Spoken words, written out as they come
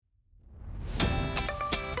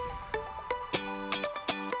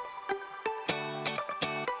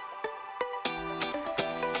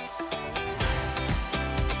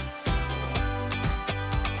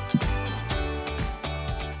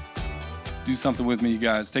do something with me, you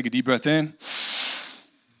guys. Take a deep breath in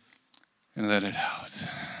and let it out.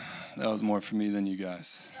 That was more for me than you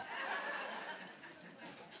guys.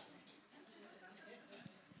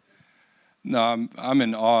 No, I'm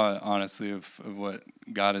in awe, honestly, of what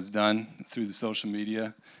God has done through the social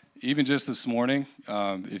media. Even just this morning,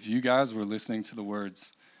 if you guys were listening to the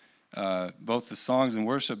words, both the songs and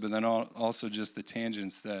worship, but then also just the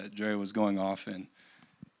tangents that Dre was going off in,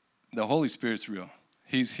 the Holy Spirit's real.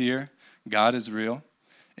 He's here. God is real.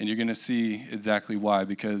 And you're going to see exactly why,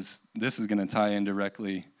 because this is going to tie in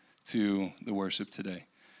directly to the worship today.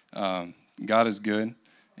 God is good.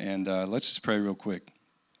 And let's just pray real quick.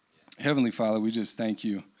 Heavenly Father, we just thank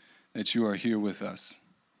you that you are here with us.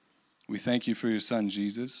 We thank you for your son,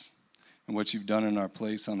 Jesus, and what you've done in our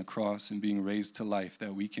place on the cross and being raised to life,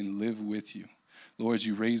 that we can live with you. Lord,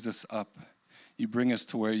 you raise us up. You bring us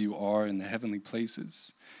to where you are in the heavenly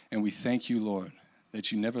places. And we thank you, Lord, that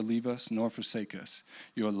you never leave us nor forsake us.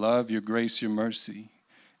 Your love, your grace, your mercy,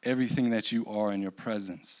 everything that you are in your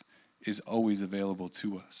presence is always available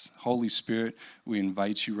to us. Holy Spirit, we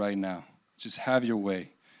invite you right now. Just have your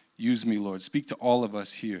way. Use me, Lord. Speak to all of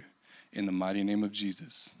us here in the mighty name of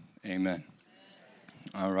Jesus. Amen.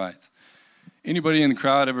 All right. Anybody in the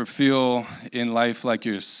crowd ever feel in life like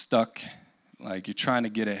you're stuck, like you're trying to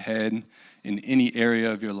get ahead in any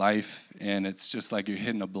area of your life, and it's just like you're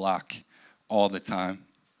hitting a block all the time?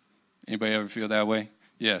 Anybody ever feel that way?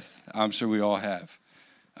 Yes, I'm sure we all have.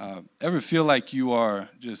 Ever feel like you are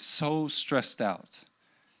just so stressed out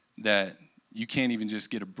that you can't even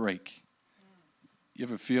just get a break? You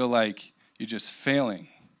ever feel like you're just failing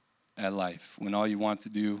at life when all you want to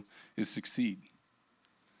do is succeed?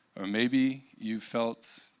 Or maybe you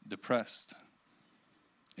felt depressed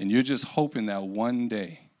and you're just hoping that one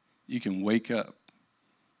day you can wake up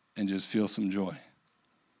and just feel some joy.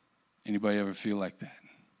 Anybody ever feel like that?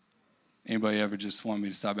 Anybody ever just want me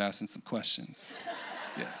to stop asking some questions?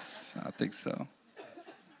 Yes, I think so.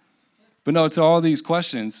 But no, to all these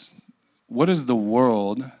questions, what does the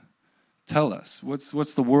world tell us?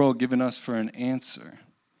 What's the world giving us for an answer?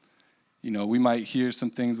 You know, we might hear some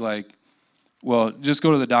things like, well, just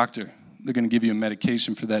go to the doctor. They're going to give you a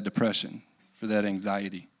medication for that depression, for that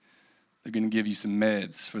anxiety. They're going to give you some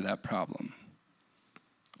meds for that problem.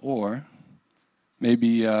 Or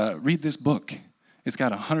maybe read this book. It's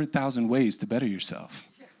got 100,000 ways to better yourself,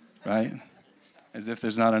 right? As if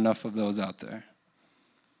there's not enough of those out there.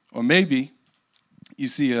 Or maybe you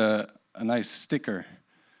see a nice sticker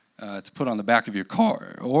to put on the back of your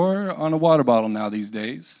car or on a water bottle now these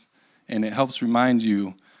days, and it helps remind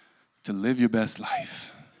you to live your best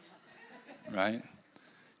life, right?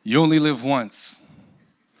 You only live once.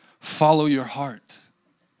 Follow your heart.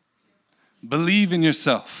 Believe in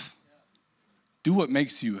yourself. Do what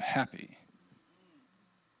makes you happy.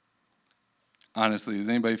 Honestly, is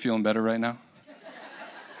anybody feeling better right now?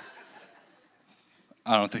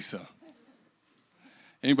 I don't think so.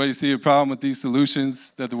 Anybody see a problem with these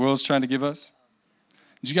solutions that the world's trying to give us?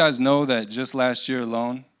 Did you guys know that just last year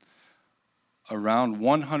alone, around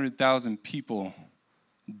 100,000 people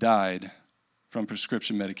died from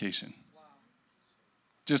prescription medication? Wow.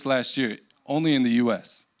 Just last year, only in the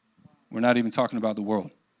U.S. We're not even talking about the world.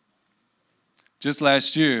 Just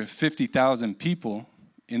last year, 50,000 people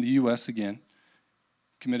in the U.S. again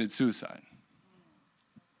committed suicide.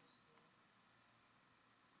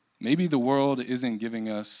 Maybe the world isn't giving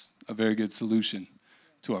us a very good solution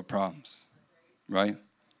to our problems, right?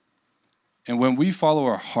 And when we follow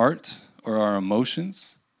our heart or our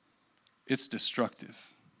emotions, it's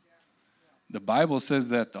destructive. The Bible says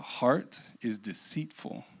that the heart is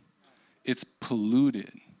deceitful. It's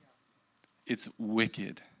polluted. It's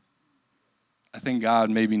wicked. I think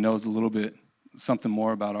God maybe knows a little bit, something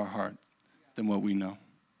more about our heart than what we know.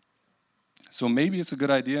 So maybe it's a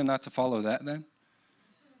good idea not to follow that then.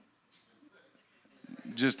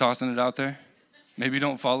 Just tossing it out there. Maybe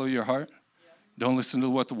don't follow your heart. Don't listen to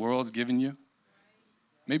what the world's giving you.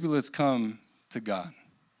 Maybe let's come to God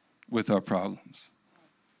with our problems.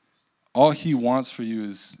 All he wants for you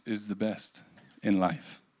is the best in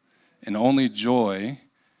life. And only joy,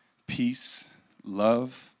 peace,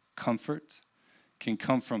 love, comfort can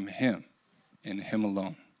come from him and him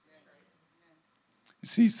alone. You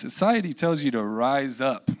see, society tells you to rise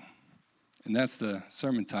up. And that's the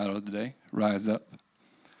sermon title of today, Rise Up.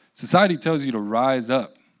 Society tells you to rise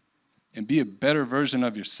up and be a better version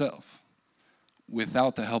of yourself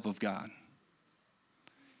without the help of God.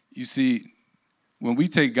 You see, when we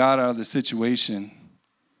take God out of the situation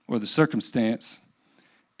or the circumstance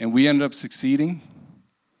and we end up succeeding,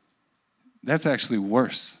 that's actually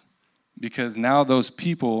worse Because now those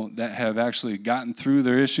people that have actually gotten through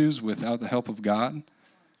their issues without the help of God,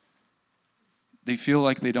 they feel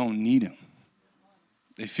like they don't need him.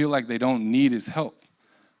 They feel like they don't need his help.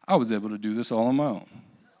 I was able to do this all on my own,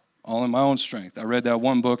 all in my own strength. I read that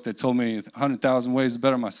one book that told me 100,000 ways to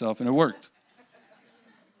better myself, and it worked.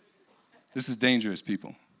 This is dangerous,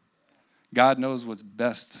 people. God knows what's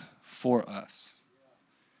best for us.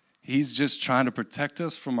 He's just trying to protect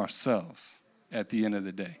us from ourselves at the end of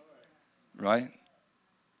the day, right?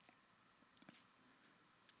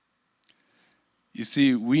 You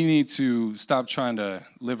see, we need to stop trying to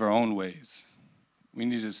live our own ways. We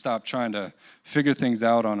need to stop trying to figure things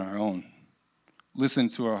out on our own. Listen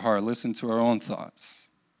to our heart, listen to our own thoughts.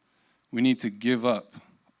 We need to give up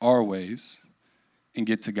our ways and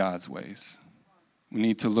get to God's ways. We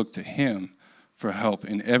need to look to him for help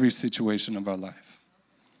in every situation of our life.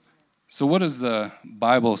 So what does the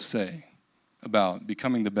Bible say about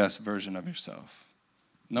becoming the best version of yourself?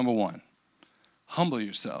 Number one, humble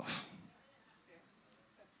yourself.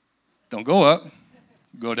 Don't go up,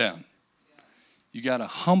 go down. You got to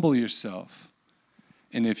humble yourself.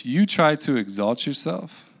 And if you try to exalt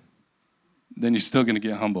yourself, then you're still going to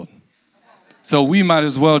get humbled. So we might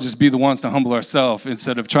as well just be the ones to humble ourselves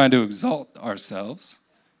instead of trying to exalt ourselves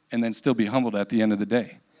and then still be humbled at the end of the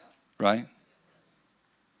day, right?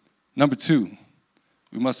 Number two,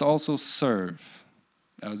 we must also serve.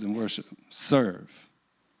 That was in worship. Serve.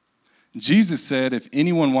 Jesus said, if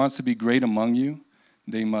anyone wants to be great among you,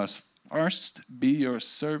 they must first be your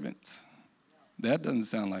servant. That doesn't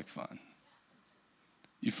sound like fun.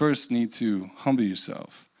 You first need to humble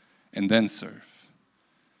yourself and then serve.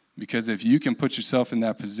 Because if you can put yourself in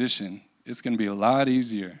that position, it's going to be a lot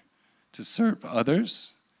easier to serve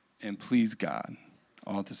others and please God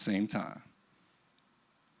all at the same time.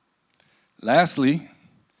 Lastly,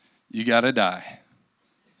 you got to die.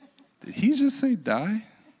 Did he just say die?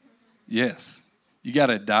 Yes. You got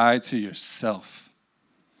to die to yourself.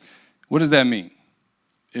 What does that mean?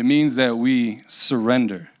 It means that we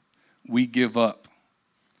surrender, we give up,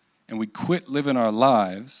 and we quit living our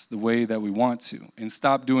lives the way that we want to and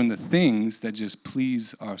stop doing the things that just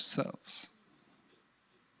please ourselves.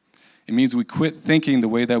 It means we quit thinking the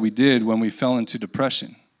way that we did when we fell into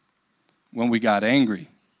depression, when we got angry,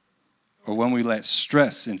 or when we let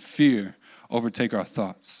stress and fear overtake our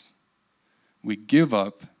thoughts. We give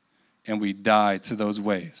up and we die to those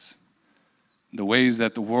ways, the ways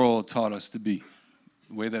that the world taught us to be,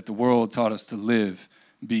 the way that the world taught us to live,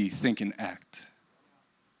 be, think, and act.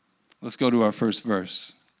 Let's go to our first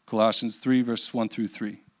verse, Colossians 3, verse 1 through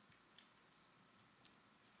 3.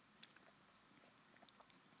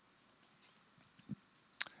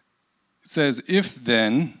 It says, if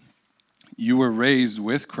then you were raised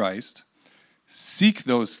with Christ, seek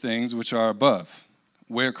those things which are above,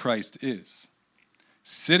 where Christ is,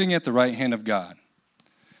 sitting at the right hand of God.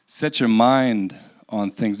 Set your mind on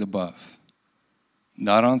things above,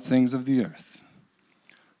 not on things of the earth.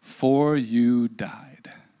 For you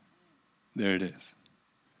died. There it is.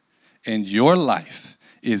 And your life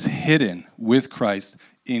is hidden with Christ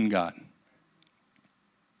in God.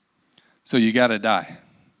 So you got to die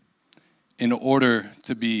in order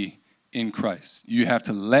to be in Christ. You have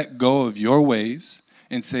to let go of your ways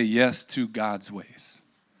and say yes to God's ways.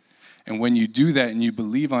 And when you do that and you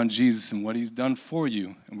believe on Jesus and what he's done for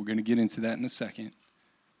you, and we're going to get into that in a second,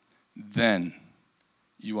 then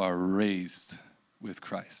you are raised with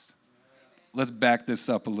Christ. Let's back this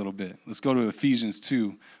up a little bit. Let's go to Ephesians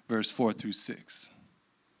 2, verse 4 through 6.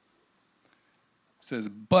 It says,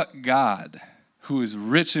 but God, who is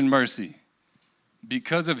rich in mercy,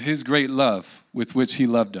 because of his great love with which he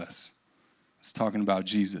loved us. It's talking about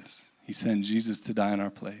Jesus. He sent Jesus to die in our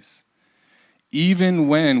place. Even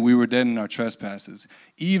when we were dead in our trespasses,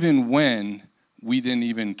 even when we didn't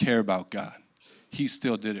even care about God, he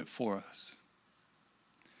still did it for us.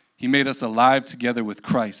 He made us alive together with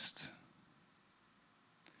Christ.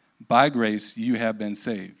 By grace, you have been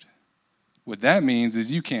saved. What that means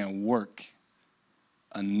is you can't work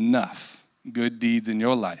enough good deeds in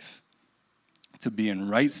your life to be in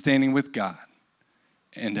right standing with God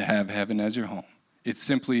and to have heaven as your home. It's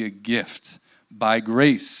simply a gift. By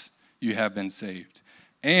grace, you have been saved,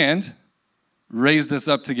 and raised us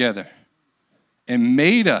up together and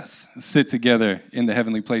made us sit together in the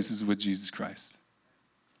heavenly places with Jesus Christ.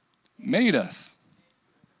 Made us.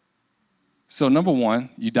 So number one,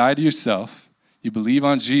 you die to yourself, you believe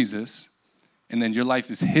on Jesus, and then your life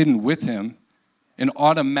is hidden with him, and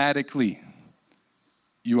automatically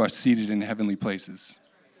you are seated in heavenly places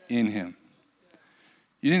in him.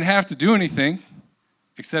 You didn't have to do anything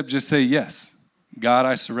except just say yes. God,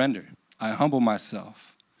 I surrender. I humble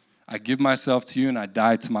myself. I give myself to you and I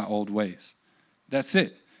die to my old ways. That's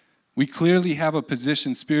it. We clearly have a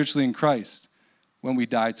position spiritually in Christ when we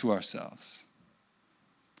die to ourselves.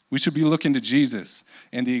 We should be looking to Jesus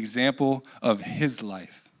and the example of his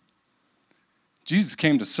life. Jesus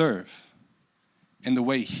came to serve, and the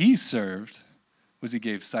way he served was he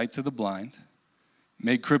gave sight to the blind,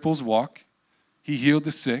 made cripples walk, he healed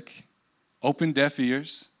the sick, opened deaf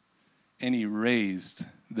ears, and he raised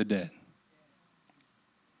the dead.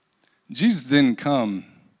 Jesus didn't come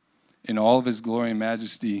in all of his glory and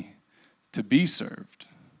majesty to be served.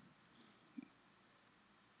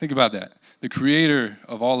 Think about that. The creator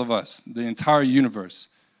of all of us, the entire universe,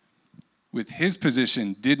 with his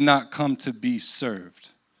position, did not come to be served,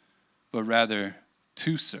 but rather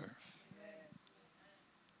to serve.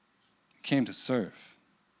 He came to serve.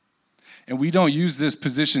 And we don't use this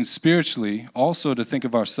position spiritually also to think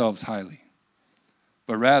of ourselves highly,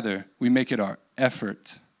 but rather we make it our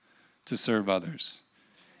effort to serve others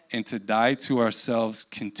and to die to ourselves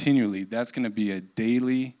continually. That's going to be a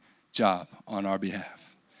daily job on our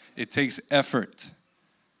behalf. It takes effort,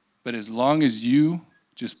 but as long as you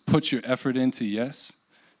just put your effort into yes,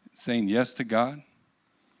 saying yes to God,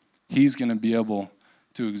 he's going to be able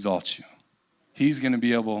to exalt you. He's going to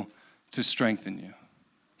be able to strengthen you.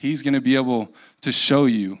 He's going to be able to show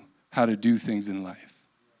you how to do things in life.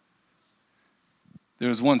 There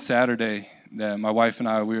was one Saturday that my wife and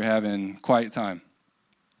I, we were having quiet time.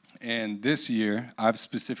 And this year, I've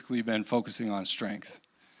specifically been focusing on strength.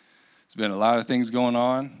 There's been a lot of things going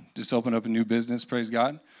on. Just opened up a new business, praise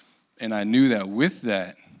God. And I knew that with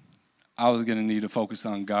that, I was going to need to focus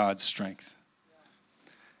on God's strength.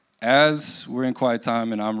 As we're in quiet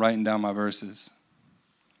time and I'm writing down my verses,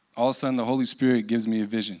 all of a sudden the Holy Spirit gives me a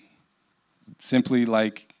vision, simply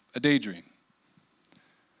like a daydream.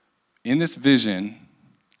 In this vision,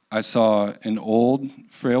 I saw an old,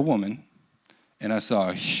 frail woman, and I saw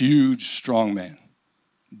a huge, strong man,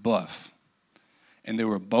 buff. And they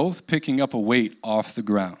were both picking up a weight off the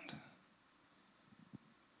ground.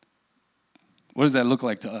 What does that look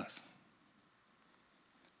like to us?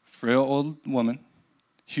 Frail old woman,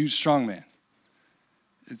 huge strong man.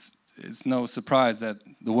 It's no surprise that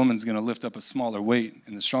the woman's going to lift up a smaller weight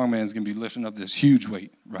and the strong man's going to be lifting up this huge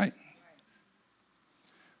weight, right?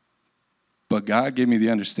 But God gave me the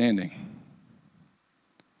understanding.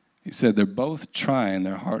 He said they're both trying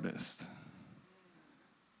their hardest.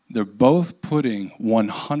 They're both putting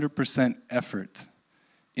 100% effort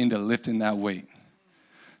into lifting that weight.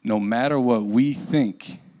 No matter what we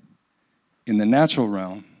think in the natural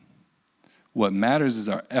realm, what matters is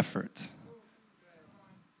our effort.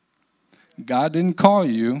 God didn't call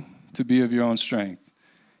you to be of your own strength.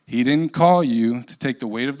 He didn't call you to take the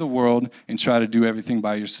weight of the world and try to do everything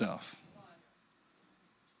by yourself.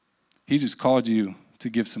 He just called you to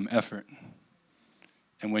give some effort.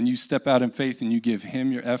 And when you step out in faith and you give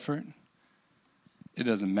him your effort, it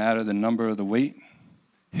doesn't matter the number of the weight.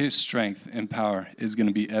 His strength and power is going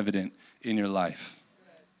to be evident in your life.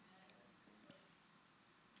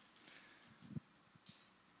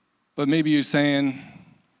 But maybe you're saying,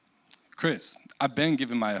 Chris, I've been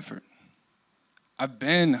giving my effort. I've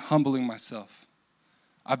been humbling myself.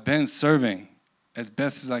 I've been serving as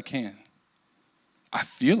best as I can. I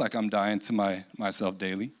feel like I'm dying to myself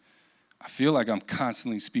daily. I feel like I'm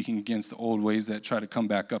constantly speaking against the old ways that try to come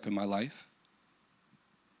back up in my life.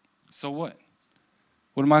 So what?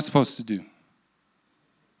 What am I supposed to do?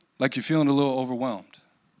 Like you're feeling a little overwhelmed.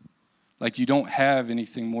 Like you don't have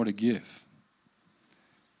anything more to give.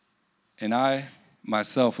 And I,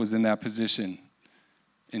 myself, was in that position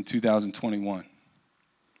in 2021.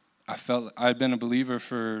 I'd been a believer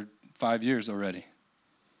for 5 years already.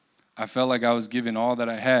 I felt like I was giving all that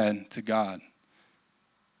I had to God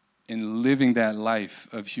and living that life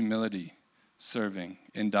of humility, serving,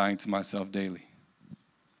 and dying to myself daily.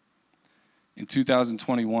 In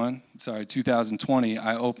 2020,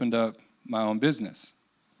 I opened up my own business.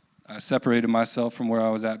 I separated myself from where I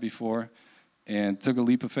was at before and took a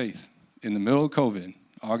leap of faith. In the middle of COVID,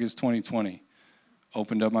 August 2020,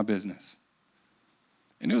 opened up my business.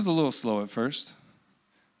 And it was a little slow at first,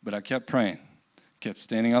 but I kept praying, kept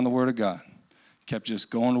standing on the Word of God, kept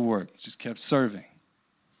just going to work, just kept serving.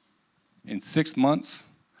 In 6 months,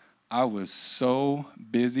 I was so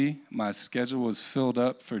busy, my schedule was filled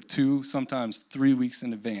up for 2, sometimes 3 weeks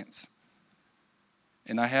in advance.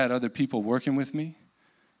 And I had other people working with me.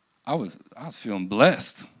 I was feeling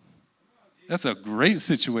blessed. That's a great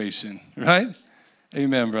situation, right?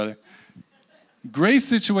 Amen, brother. Great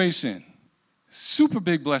situation. Super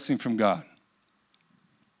big blessing from God.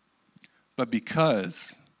 But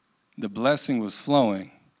because the blessing was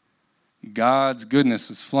flowing, God's goodness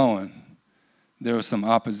was flowing, there was some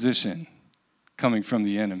opposition coming from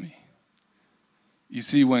the enemy. You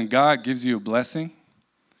see, when God gives you a blessing,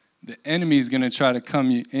 the enemy is going to try to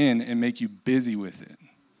come in and make you busy with it.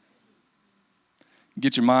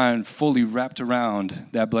 Get your mind fully wrapped around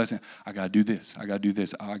that blessing. I got to do this. I got to do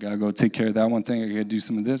this. I got to go take care of that one thing. I got to do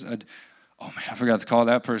some of this. Oh, man, I forgot to call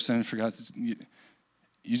that person.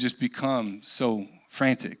 You just become so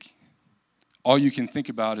frantic. All you can think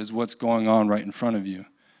about is what's going on right in front of you.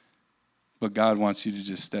 But God wants you to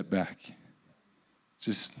just step back.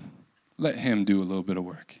 Just let him do a little bit of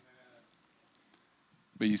work.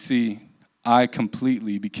 But you see, I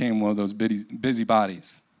completely became one of those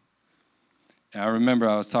busybodies. And I remember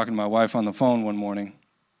I was talking to my wife on the phone one morning,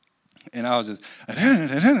 and I was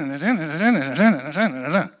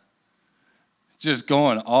just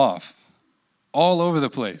going off all over the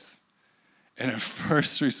place. And her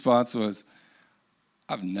first response was,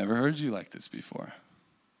 I've never heard you like this before.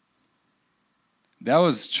 That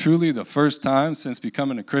was truly the first time since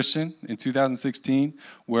becoming a Christian in 2016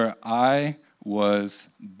 where I was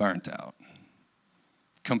burnt out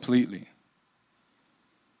completely.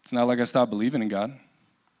 It's not like I stopped believing in God.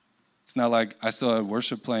 It's not like I still had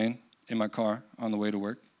worship playing in my car on the way to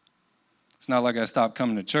work. It's not like I stopped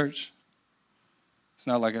coming to church. It's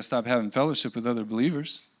not like I stopped having fellowship with other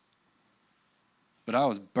believers. But I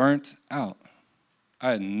was burnt out.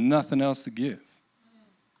 I had nothing else to give.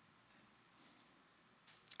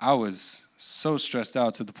 I was so stressed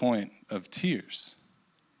out to the point of tears.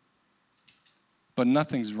 But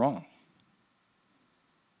nothing's wrong.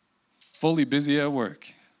 Fully busy at work.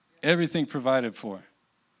 Everything provided for.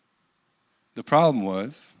 The problem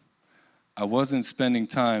was, I wasn't spending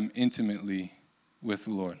time intimately with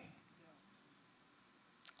the Lord.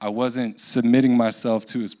 I wasn't submitting myself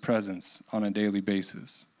to his presence on a daily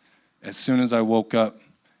basis. As soon as I woke up,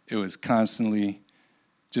 it was constantly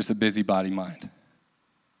just a busybody mind,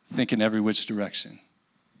 thinking every which direction.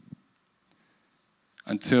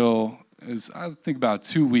 Until, I think about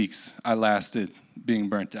 2 weeks, I lasted being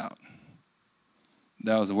burnt out.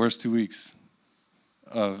 That was the worst 2 weeks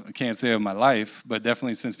I can't say of my life, but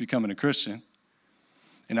definitely since becoming a Christian.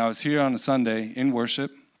 And I was here on a Sunday in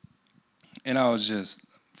worship, and I was just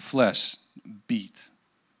flesh beat.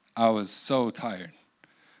 I was so tired.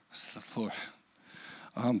 I said, Lord,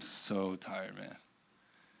 I'm so tired, man.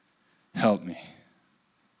 Help me.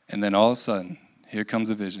 And then all of a sudden, here comes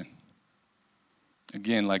a vision.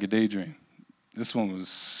 Again, like a daydream. This one was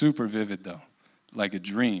super vivid, though, like a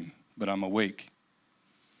dream, but I'm awake.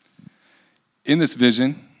 In this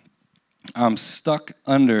vision, I'm stuck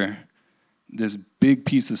under this big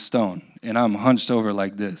piece of stone, and I'm hunched over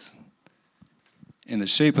like this. And the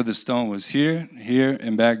shape of the stone was here, here,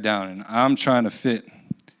 and back down, and I'm trying to fit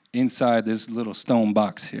inside this little stone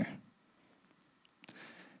box here.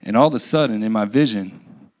 And all of a sudden, in my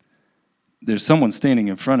vision, there's someone standing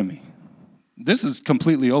in front of me. This is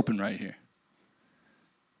completely open right here.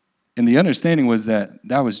 And the understanding was that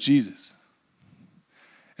was Jesus.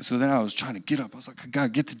 And so then I was trying to get up. I was like, I got to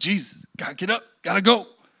get to Jesus. Got to get up. Got to go.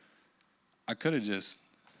 I could have just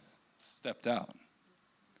stepped out.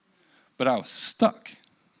 But I was stuck.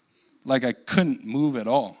 Like I couldn't move at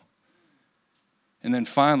all. And then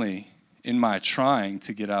finally, in my trying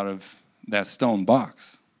to get out of that stone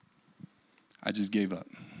box, I just gave up.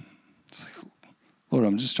 It's like, Lord,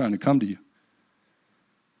 I'm just trying to come to you.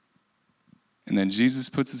 And then Jesus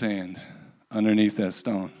puts his hand underneath that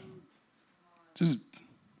stone. Just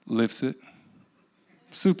lifts it.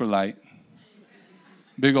 Super light.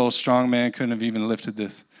 Big old strong man couldn't have even lifted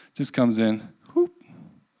this. Just comes in, whoop,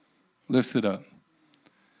 lifts it up.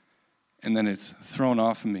 And then it's thrown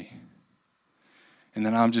off of me. And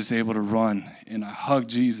then I'm just able to run, and I hug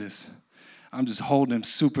Jesus. I'm just holding him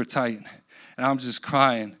super tight, and I'm just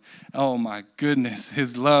crying. Oh, my goodness,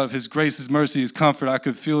 his love, his grace, his mercy, his comfort. I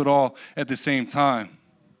could feel it all at the same time.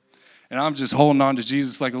 And I'm just holding on to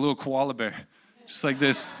Jesus like a little koala bear, just like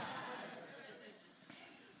this.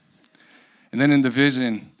 And then in the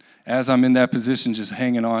vision, as I'm in that position, just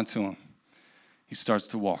hanging on to him, he starts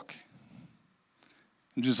to walk.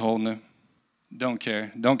 I'm just holding him. Don't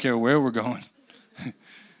care where we're going.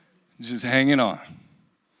 Just hanging on.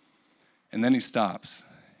 And then he stops,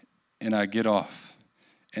 and I get off.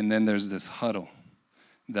 And then there's this huddle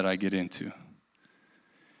that I get into.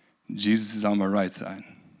 Jesus is on my right side.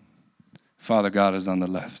 Father God is on the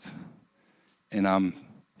left. And I'm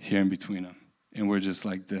here in between them. And we're just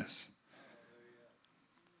like this.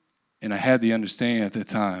 And I had the understanding at the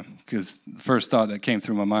time, because the first thought that came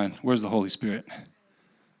through my mind, where's the Holy Spirit?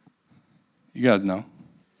 You guys know.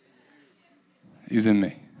 He's in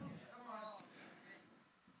me.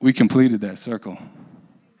 We completed that circle.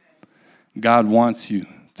 God wants you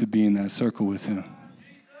to be in that circle with him.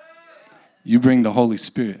 You bring the Holy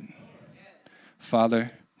Spirit,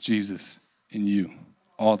 Father, Jesus, and you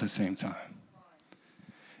all at the same time.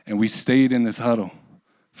 And we stayed in this huddle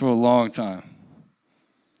for a long time.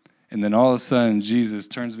 And then all of a sudden, Jesus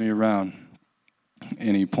turns me around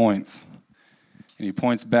and he points. And he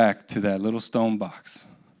points back to that little stone box,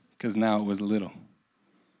 because now it was little,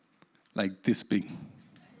 like this big.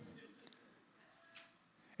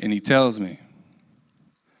 And he tells me,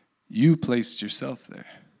 you placed yourself there.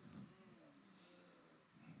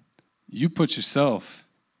 You put yourself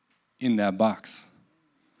in that box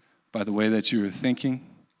by the way that you were thinking,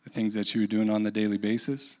 the things that you were doing on the daily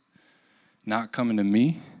basis, not coming to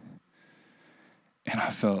me. And I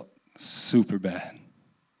felt super bad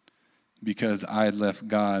because I had left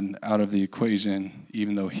God out of the equation,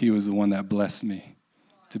 even though he was the one that blessed me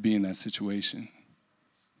to be in that situation.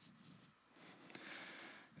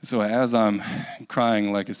 So as I'm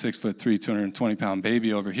crying like a 6'3", 220-pound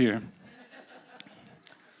baby over here,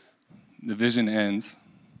 the vision ends,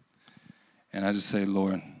 and I just say,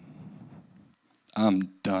 Lord,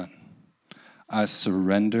 I'm done. I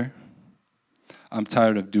surrender. I'm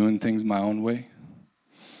tired of doing things my own way.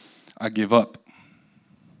 I give up.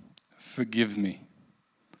 Forgive me.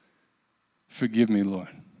 Forgive me, Lord,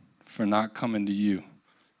 for not coming to you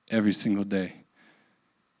every single day.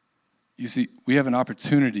 You see, we have an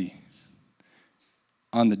opportunity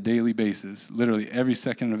on the daily basis, literally every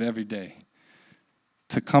second of every day,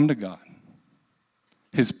 to come to God.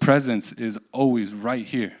 His presence is always right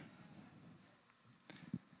here.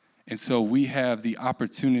 And so we have the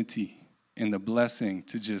opportunity and the blessing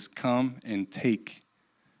to just come and take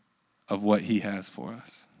of what he has for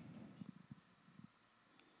us.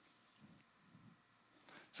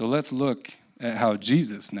 So let's look at how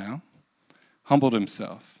Jesus now humbled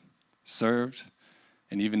himself, served,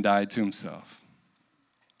 and even died to himself.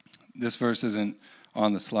 This verse isn't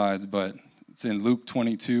on the slides, but it's in Luke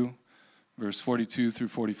 22, verse 42 through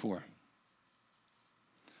 44.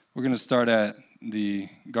 We're going to start at the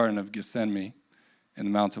Garden of Gethsemane and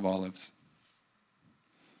the Mount of Olives.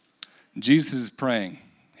 Jesus is praying.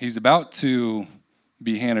 He's about to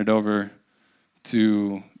be handed over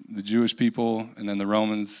to the Jewish people, and then the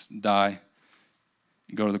Romans die,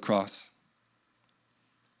 go to the cross.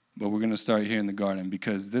 But we're going to start here in the garden,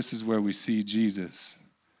 because this is where we see Jesus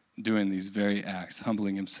doing these very acts,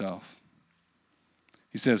 humbling himself.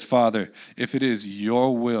 He says, Father, if it is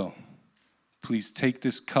your will, please take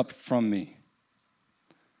this cup from me.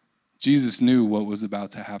 Jesus knew what was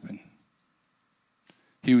about to happen.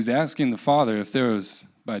 He was asking the Father if there was,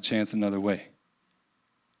 by chance, another way,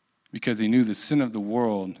 because he knew the sin of the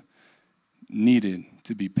world needed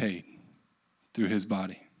to be paid through his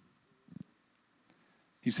body.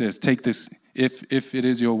 He says, take this, if it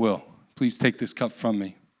is your will, please take this cup from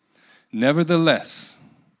me. Nevertheless,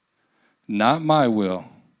 not my will,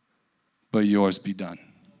 but yours be done.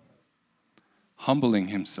 Humbling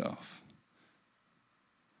himself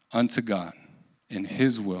unto God in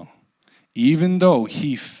his will, even though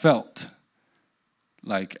he felt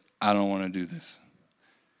like, I don't want to do this.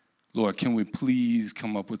 Lord, can we please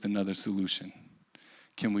come up with another solution?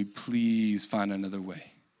 Can we please find another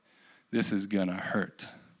way? This is going to hurt.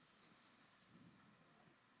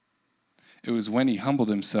 It was when he humbled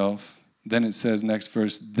himself, then it says next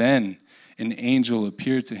verse, then an angel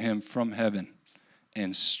appeared to him from heaven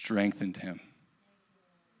and strengthened him.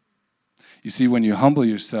 You see, when you humble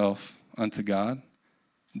yourself unto God,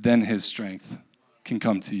 then his strength can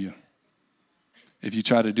come to you. If you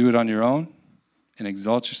try to do it on your own and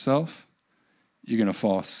exalt yourself, you're going to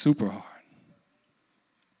fall super hard.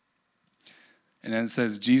 And then it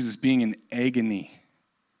says, Jesus being in agony,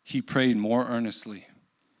 he prayed more earnestly.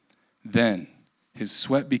 Then his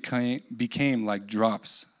sweat became like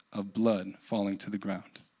drops of blood falling to the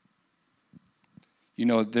ground. You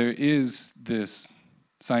know, there is this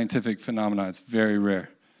scientific phenomenon. It's very rare.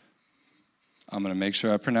 I'm going to make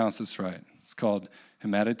sure I pronounce this right. It's called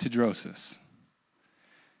hematidrosis.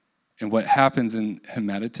 And what happens in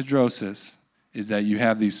hematidrosis is that you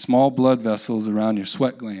have these small blood vessels around your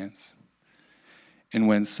sweat glands. And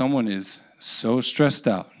when someone is so stressed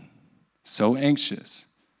out, so anxious,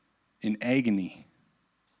 in agony,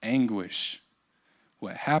 anguish,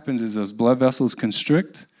 what happens is those blood vessels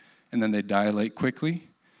constrict, and then they dilate quickly,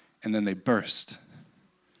 and then they burst.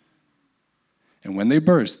 And when they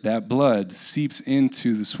burst, that blood seeps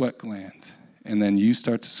into the sweat gland, and then you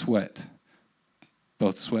start to sweat,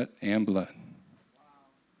 both sweat and blood.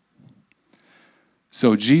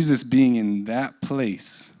 So Jesus being in that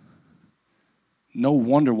place, No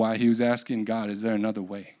wonder why he was asking God, is there another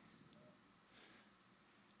way?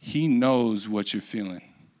 He knows what you're feeling.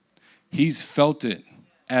 He's felt it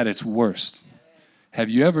at its worst. Have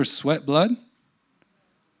you ever sweat blood?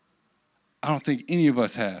 I don't think any of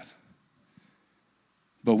us have.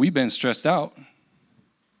 But we've been stressed out.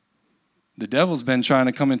 The devil's been trying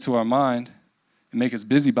to come into our mind and make us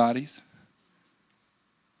busybodies.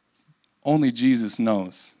 Only Jesus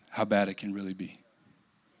knows how bad it can really be.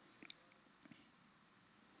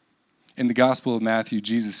 In the Gospel of Matthew,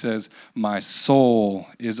 Jesus says, my soul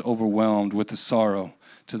is overwhelmed with the sorrow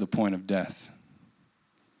to the point of death.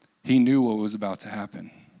 He knew what was about to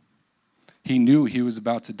happen. He knew he was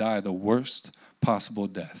about to die the worst possible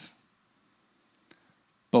death.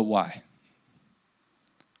 But why?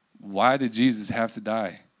 Why did Jesus have to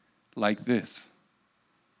die like this?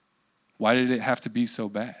 Why did it have to be so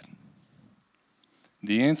bad?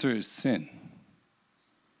 The answer is sin.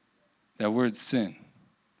 That word sin,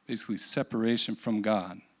 basically separation from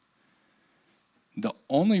God. The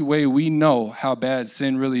only way we know how bad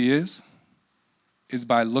sin really is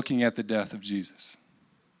by looking at the death of Jesus.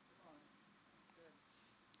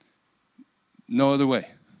 No other way.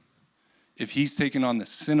 If he's taken on the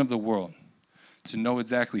sin of the world to know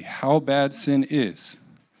exactly how bad sin is,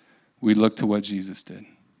 we look to what Jesus did.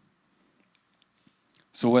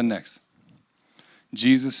 So what next?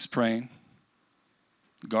 Jesus is praying.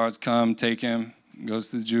 The guards come, take him, goes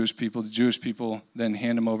to the Jewish people. The Jewish people then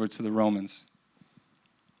hand him over to the Romans.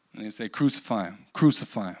 And they say, crucify him,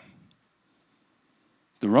 crucify him.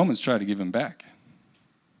 The Romans try to give him back.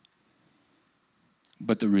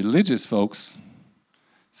 But the religious folks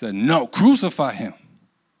said, no, crucify him.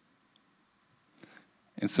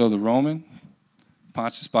 And so the Roman,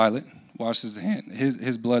 Pontius Pilate, washes his hand.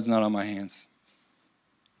 His blood's not on my hands.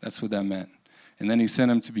 That's what that meant. And then he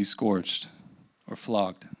sent him to be scourged or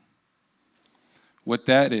flogged. What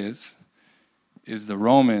that is the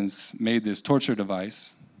Romans made this torture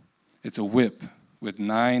device. It's a whip with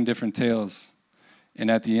 9 different tails. And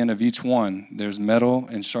at the end of each one, there's metal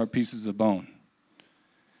and sharp pieces of bone.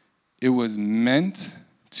 It was meant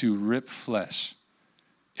to rip flesh.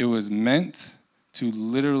 It was meant to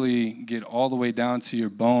literally get all the way down to your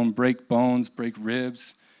bone, break bones, break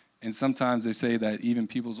ribs. And sometimes they say that even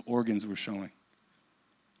people's organs were showing.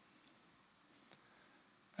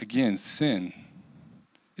 Again, sin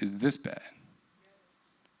is this bad.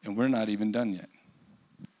 And we're not even done yet.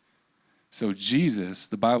 So Jesus,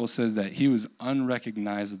 the Bible says that he was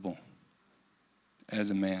unrecognizable as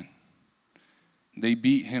a man. They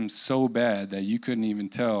beat him so bad that you couldn't even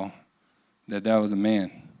tell that was a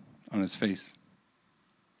man on his face.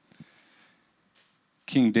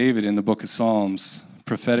 King David in the book of Psalms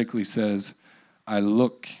prophetically says, I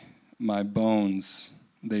look, my bones,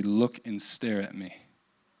 they look and stare at me.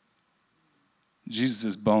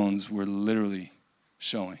 Jesus' bones were literally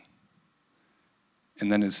showing.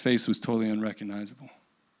 And then his face was totally unrecognizable.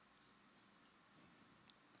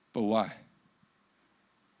 But why?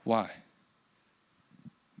 Why?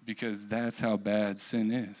 Because that's how bad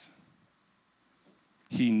sin is.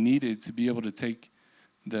 He needed to be able to take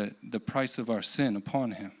the price of our sin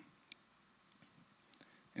upon him.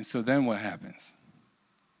 And so then what happens?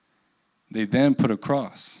 They then put a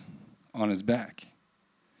cross on his back.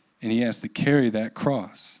 And he has to carry that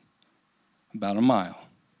cross about a mile.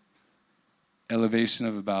 Elevation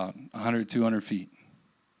of about 100, 200 feet.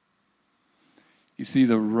 You see,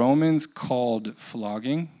 the Romans called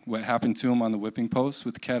flogging, what happened to him on the whipping post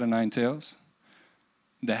with the cat o' nine tails,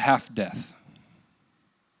 the half-death.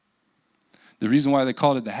 The reason why they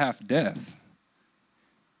called it the half-death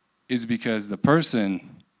is because the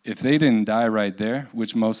person, if they didn't die right there,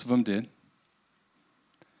 which most of them did,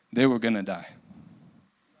 they were going to die.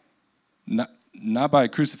 Not by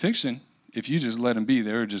crucifixion. If you just let them be,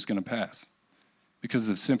 they were just going to pass because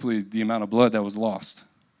of simply the amount of blood that was lost.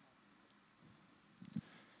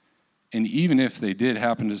 And even if they did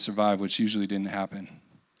happen to survive, which usually didn't happen,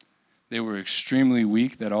 they were extremely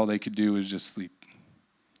weak that all they could do was just sleep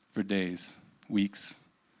for days, weeks,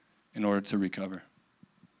 in order to recover.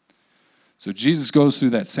 So Jesus goes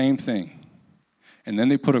through that same thing. And then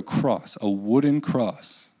they put a cross, a wooden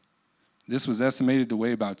cross. This was estimated to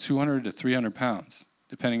weigh about 200 to 300 pounds,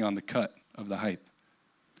 depending on the cut of the height.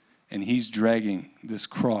 And he's dragging this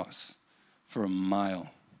cross for a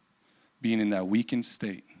mile, being in that weakened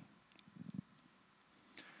state.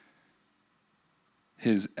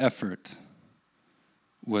 His effort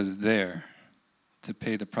was there to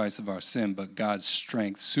pay the price of our sin, but God's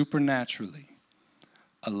strength supernaturally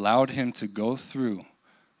allowed him to go through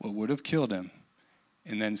what would have killed him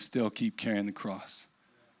and then still keep carrying the cross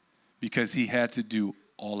because he had to do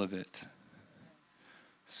all of it.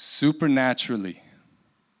 supernaturally.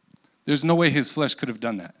 There's no way his flesh could have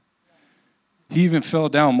done that. He even fell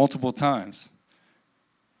down multiple times.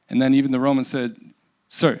 And then even the Romans said,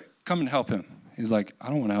 sir, come and help him. He's like, I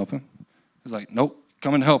don't want to help him. He's like, nope,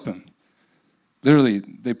 come and help him. Literally,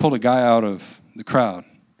 they pulled a guy out of the crowd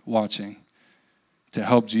watching to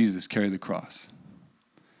help Jesus carry the cross.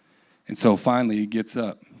 And so finally he gets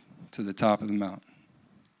up to the top of the mountain.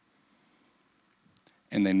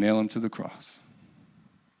 And they nail him to the cross.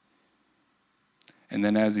 And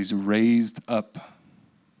then as he's raised up,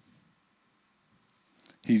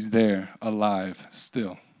 he's there, alive,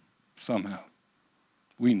 still, somehow.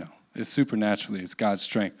 We know. It's supernaturally. It's God's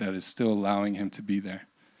strength that is still allowing him to be there.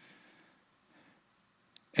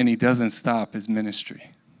 And he doesn't stop his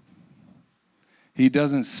ministry. He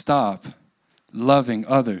doesn't stop loving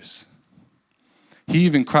others. He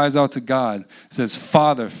even cries out to God, says,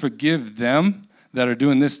 Father, forgive them that are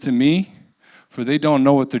doing this to me, for they don't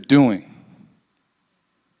know what they're doing.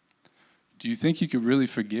 Do you think you could really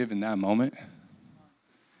forgive in that moment?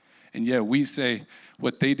 And yet we say,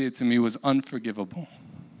 what they did to me was unforgivable.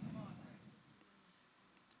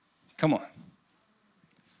 Come on.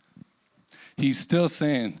 He's still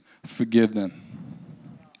saying, forgive them.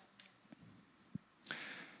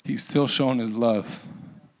 He's still showing his love.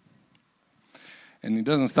 And he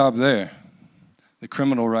doesn't stop there. The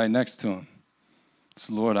criminal right next to him says,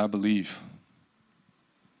 Lord, I believe.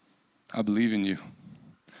 I believe in you.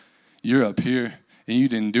 You're up here and you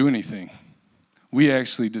didn't do anything. We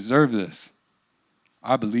actually deserve this.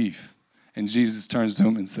 I believe. And Jesus turns to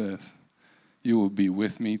him and says, you will be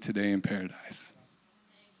with me today in paradise.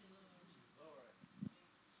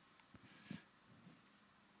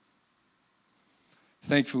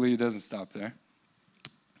 Thankfully, it doesn't stop there.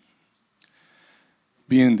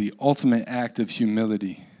 Being the ultimate act of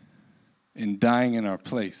humility in dying in our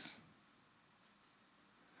place,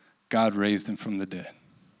 God raised him from the dead.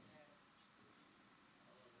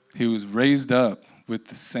 He was raised up with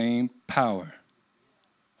the same power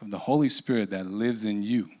of the Holy Spirit that lives in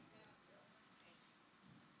you.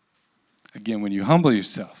 Again, when you humble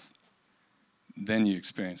yourself, then you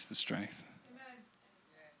experience the strength.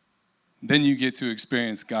 Then you get to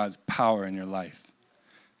experience God's power in your life.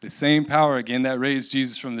 The same power, again, that raised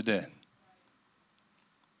Jesus from the dead.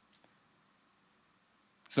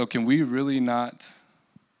 So can we really not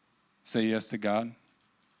say yes to God?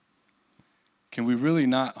 Can we really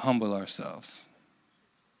not humble ourselves?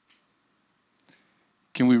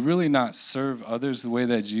 Can we really not serve others the way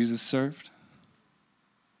that Jesus served?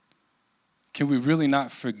 Can we really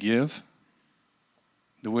not forgive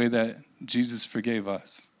the way that Jesus forgave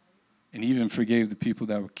us and even forgave the people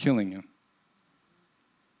that were killing him?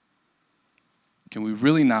 Can we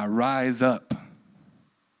really not rise up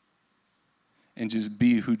and just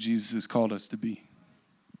be who Jesus has called us to be?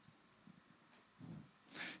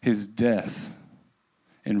 His death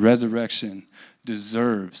and resurrection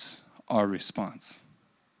deserves our response.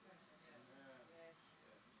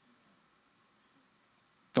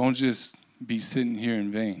 Don't just be sitting here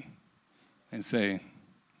in vain and say,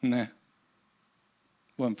 nah,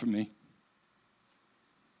 wasn't for me.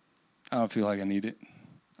 I don't feel like I need it.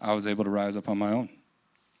 I was able to rise up on my own.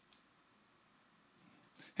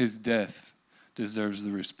 His death deserves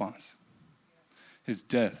the response. His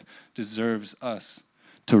death deserves us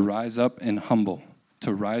to rise up and humble,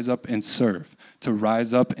 to rise up and serve, to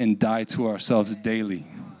rise up and die to ourselves daily.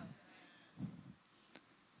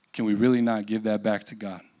 Can we really not give that back to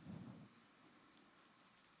God?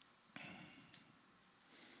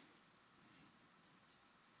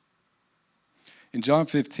 In John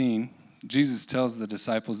 15, Jesus tells the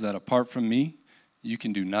disciples that apart from me, you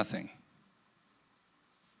can do nothing.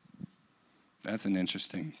 That's an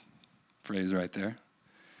interesting phrase right there.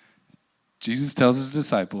 Jesus tells his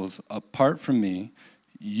disciples, apart from me,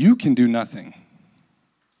 you can do nothing.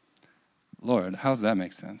 Lord, how does that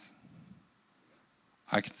make sense?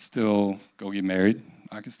 I could still go get married.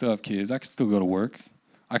 I could still have kids. I could still go to work.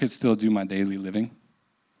 I could still do my daily living.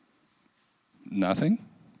 Nothing?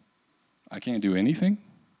 I can't do anything?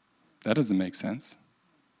 That doesn't make sense.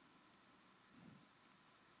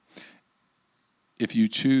 If you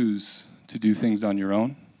choose to do things on your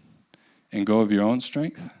own and go of your own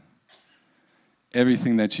strength,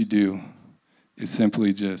 everything that you do is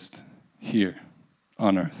simply just here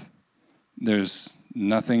on earth. There's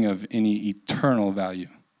nothing of any eternal value.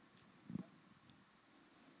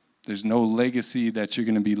 There's no legacy that you're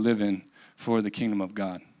going to be living for the kingdom of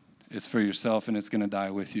God. It's for yourself and it's going to die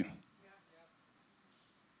with you.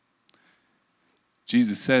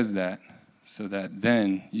 Jesus says that so that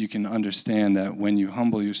then you can understand that when you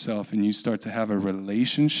humble yourself and you start to have a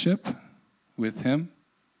relationship with him,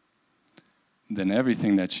 then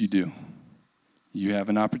everything that you do, you have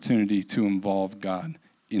an opportunity to involve God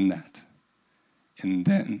in that. And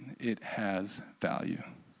then it has value.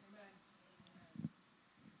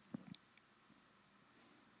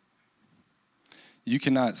 You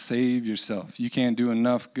cannot save yourself. You can't do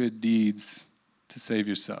enough good deeds to save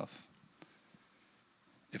yourself.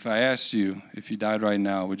 If I asked you, if you died right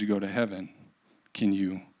now, would you go to heaven? Can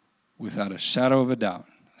you, without a shadow of a doubt,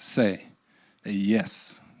 say that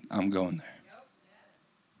yes, I'm going there?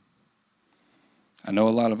 I know a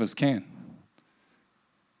lot of us can.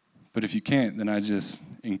 But if you can't, then I just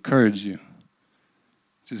encourage you.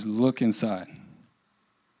 Just look inside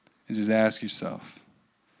and just ask yourself,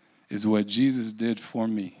 is what Jesus did for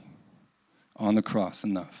me on the cross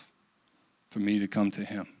enough for me to come to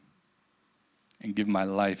him and give my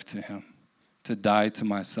life to him, to die to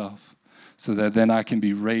myself, so that then I can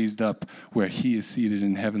be raised up where he is seated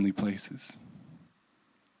in heavenly places?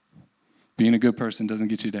 Being a good person doesn't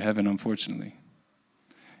get you to heaven, unfortunately.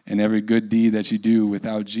 And every good deed that you do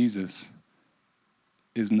without Jesus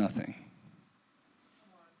is nothing.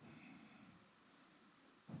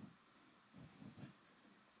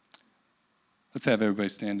 Let's have everybody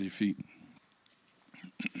stand to your feet.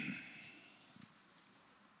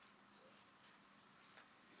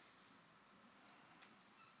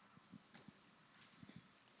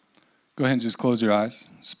 Go ahead and just close your eyes.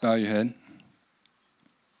 Just bow your head.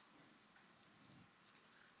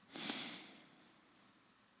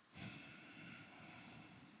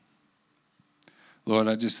 Lord,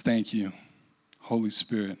 I just thank you, Holy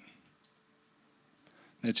Spirit,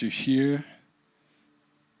 that you're here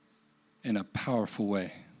in a powerful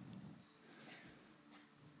way.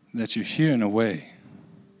 That you're here in a way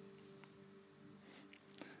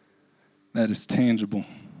that is tangible.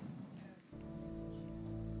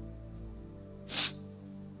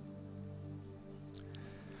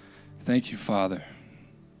 Thank you, Father,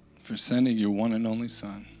 for sending your one and only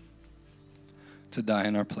Son to die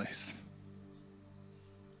in our place.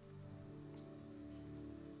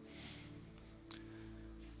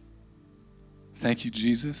 Thank you,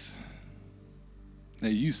 Jesus,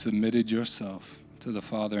 that you submitted yourself to the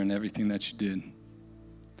Father in everything that you did.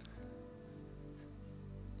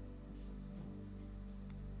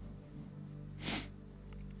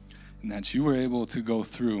 And that you were able to go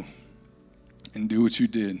through and do what you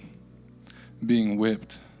did, being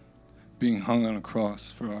whipped, being hung on a cross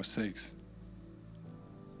for our sakes.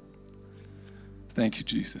 Thank you,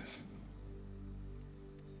 Jesus.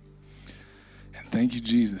 And thank you,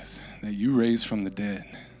 Jesus, that you raised from the dead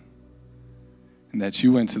and that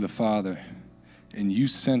you went to the Father and you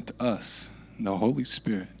sent us the Holy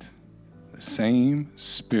Spirit, the same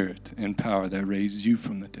Spirit and power that raised you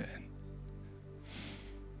from the dead.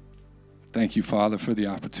 Thank you, Father, for the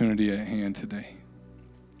opportunity at hand today.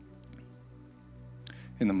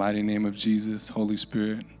 In the mighty name of Jesus, Holy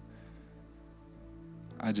Spirit,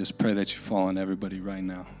 I just pray that you fall on everybody right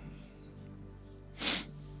now.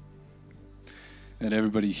 That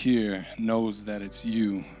everybody here knows that it's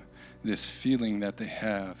you, this feeling that they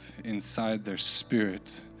have inside their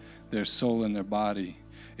spirit, their soul, and their body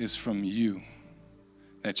is from you,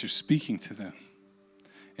 that you're speaking to them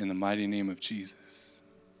in the mighty name of Jesus.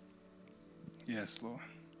 Yes, Lord.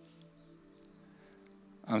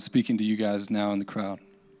 I'm speaking to you guys now in the crowd.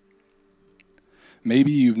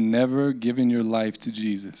 Maybe you've never given your life to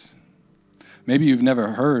Jesus. Maybe you've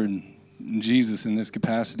never heard Jesus in this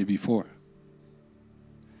capacity before.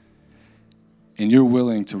 And you're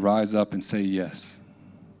willing to rise up and say yes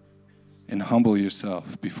and humble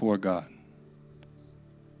yourself before God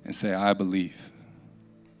and say, I believe.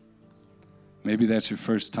 Maybe that's your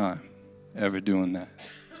first time ever doing that.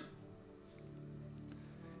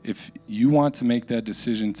 If you want to make that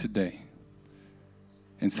decision today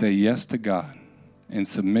and say yes to God and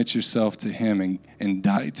submit yourself to him and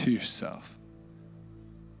die to yourself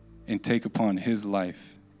and take upon his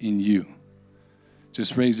life in you,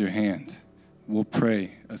 just raise your hand. We'll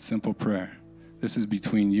pray a simple prayer. This is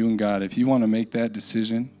between you and God. If you want to make that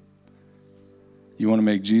decision, you want to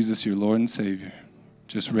make Jesus your Lord and Savior,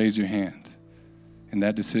 just raise your hand. And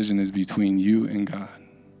that decision is between you and God.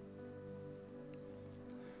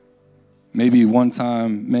 Maybe one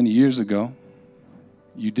time, many years ago,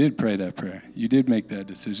 you did pray that prayer. You did make that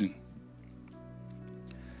decision.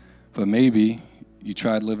 But maybe you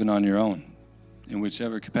tried living on your own, in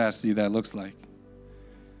whichever capacity that looks like.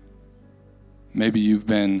 Maybe you've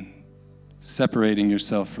been separating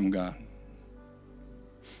yourself from God.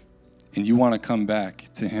 And you want to come back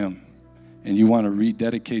to him. And you want to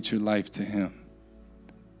rededicate your life to him.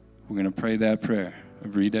 We're going to pray that prayer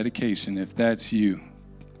of rededication. If that's you,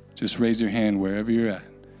 just raise your hand wherever you're at.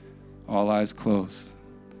 all eyes closed.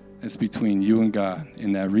 It's between you and God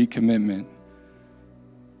in that recommitment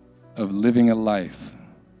of living a life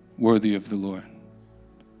worthy of the Lord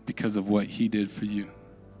because of what he did for you.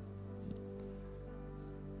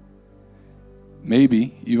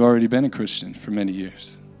 Maybe you've already been a Christian for many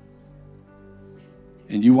years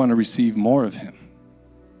and you want to receive more of him.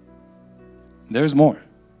 There's more.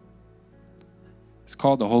 It's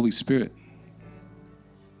called the Holy Spirit.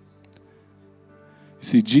 You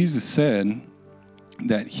see, Jesus said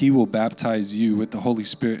that he will baptize you with the Holy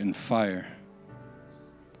Spirit and fire.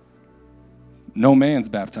 No man's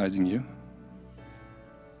baptizing you.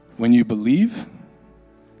 When you believe,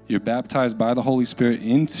 you're baptized by the Holy Spirit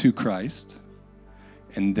into Christ,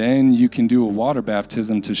 and then you can do a water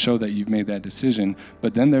baptism to show that you've made that decision,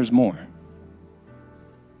 but then there's more.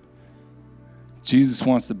 Jesus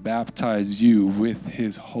wants to baptize you with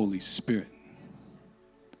his Holy Spirit.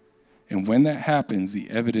 And when that happens, the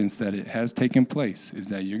evidence that it has taken place is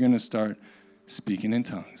that you're going to start speaking in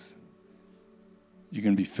tongues. You're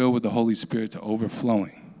going to be filled with the Holy Spirit to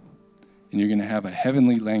overflowing. And you're going to have a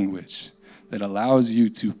heavenly language that allows you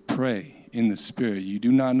to pray in the Spirit. You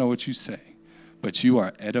do not know what you say, but you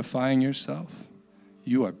are edifying yourself.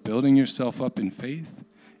 You are building yourself up in faith,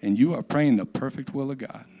 and you are praying the perfect will of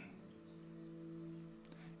God.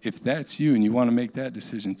 If that's you and you want to make that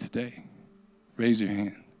decision today, raise your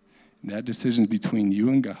hand. That decision is between you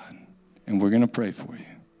and God, and we're going to pray for you.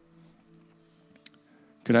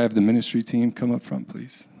 Could I have the ministry team come up front,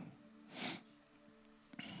 please?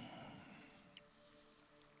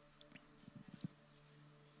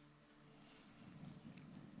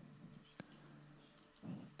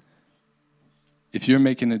 If you're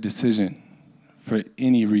making a decision for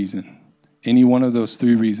any reason, any one of those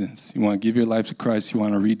three reasons, you want to give your life to Christ, you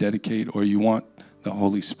want to rededicate, or you want the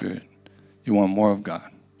Holy Spirit, you want more of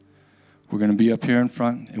God, we're going to be up here in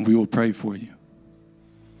front, and we will pray for you.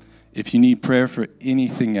 If you need prayer for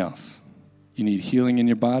anything else, you need healing in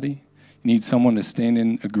your body, you need someone to stand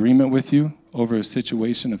in agreement with you over a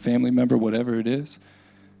situation, a family member, whatever it is,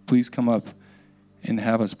 please come up and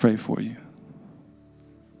have us pray for you.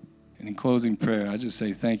 And in closing prayer, I just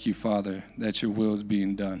say thank you, Father, that your will is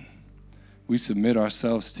being done. We submit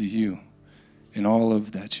ourselves to you in all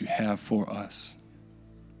of that you have for us.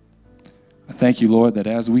 I thank you, Lord, that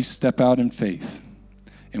as we step out in faith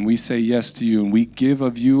and we say yes to you and we give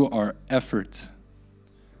of you our effort,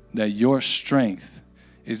 that your strength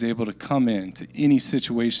is able to come into any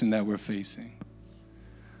situation that we're facing.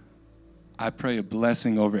 I pray a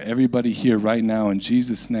blessing over everybody here right now in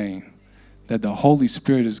Jesus' name, that the Holy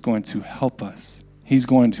Spirit is going to help us. He's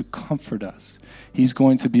going to comfort us. He's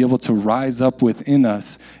going to be able to rise up within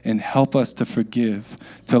us and help us to forgive,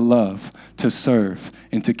 to love, to serve,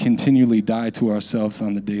 and to continually die to ourselves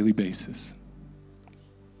on the daily basis.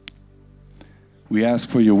 We ask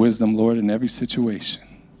for your wisdom, Lord, in every situation.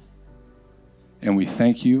 And we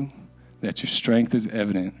thank you that your strength is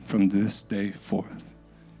evident from this day forth.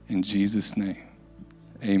 In Jesus' name,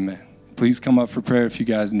 amen. Please come up for prayer if you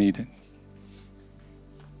guys need it.